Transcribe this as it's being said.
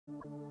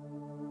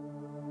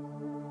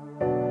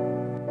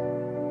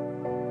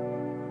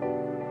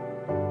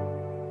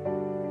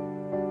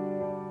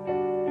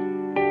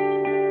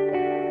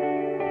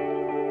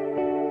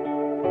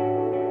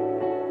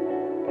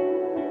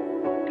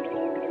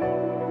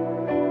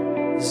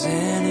Is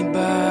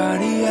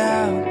anybody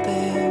out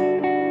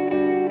there?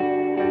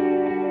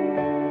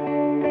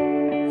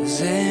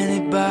 Is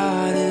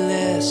anybody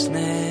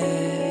listening?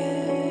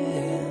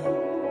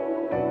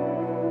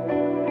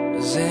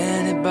 Does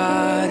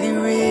anybody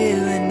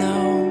really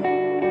know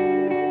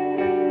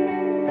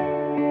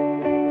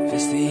if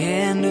it's the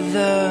end of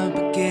the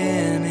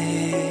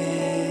beginning?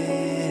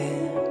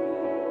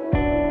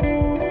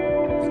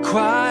 The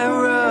quiet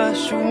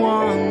rush of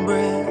one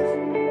breath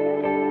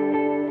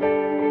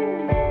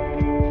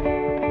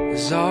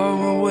is all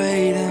we're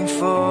waiting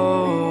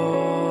for.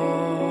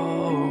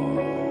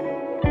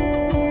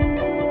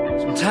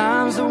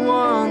 Sometimes the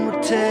one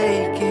we're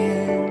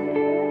taking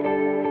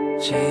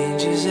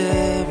changes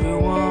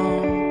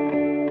everyone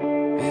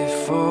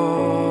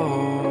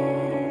before.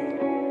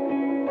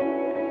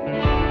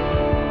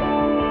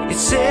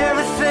 It's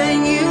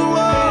everything you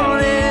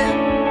wanted,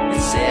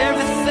 it's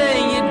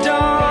everything you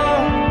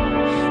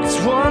don't. It's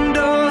one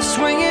door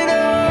swinging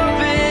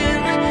open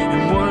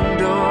and one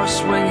door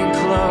swinging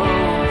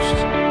closed.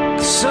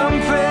 'Cause some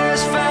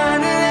prayers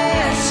find an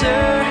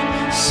answer,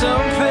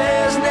 some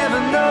prayers never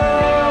know.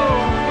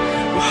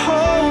 We're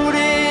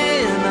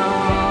holding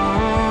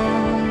on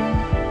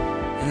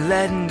and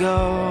letting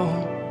go.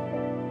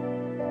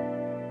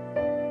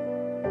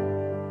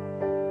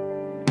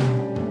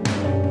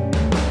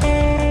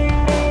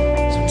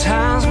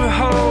 Sometimes we're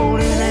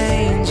holding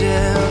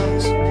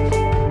angels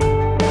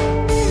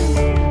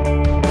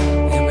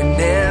and we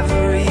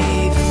never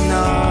even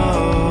know.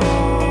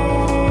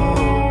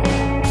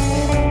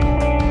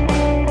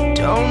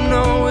 Don't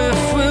know if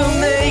we'll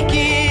make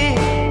it,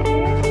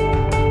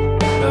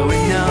 but we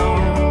know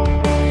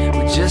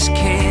we just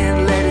can't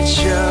let it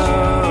show.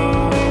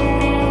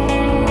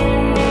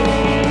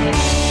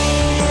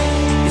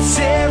 It's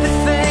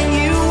everything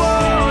you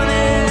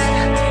wanted,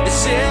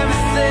 it's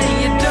everything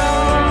you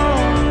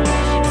don't.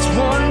 It's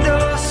one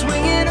door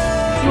swinging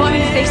up. You want me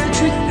to face the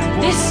truth?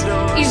 This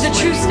is the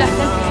truth,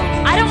 Stefan.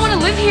 I don't want to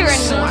live here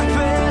anymore.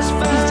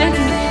 He's dead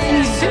and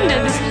he's been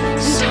dead this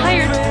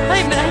entire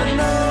time, but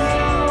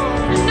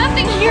there's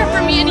nothing here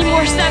for me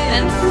anymore,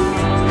 Stefan.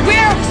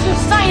 Where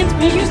will science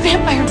may use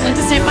vampire blood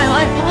to save my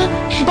life, huh?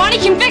 Bonnie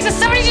can fix it.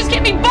 Somebody just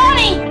get me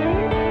Bonnie!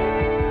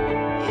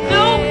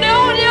 No, no,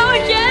 no, I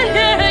can't.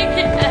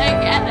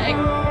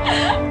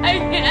 I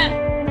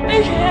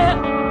can't.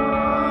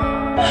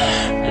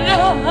 No.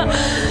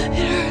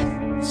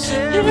 It's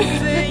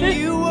everything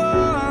you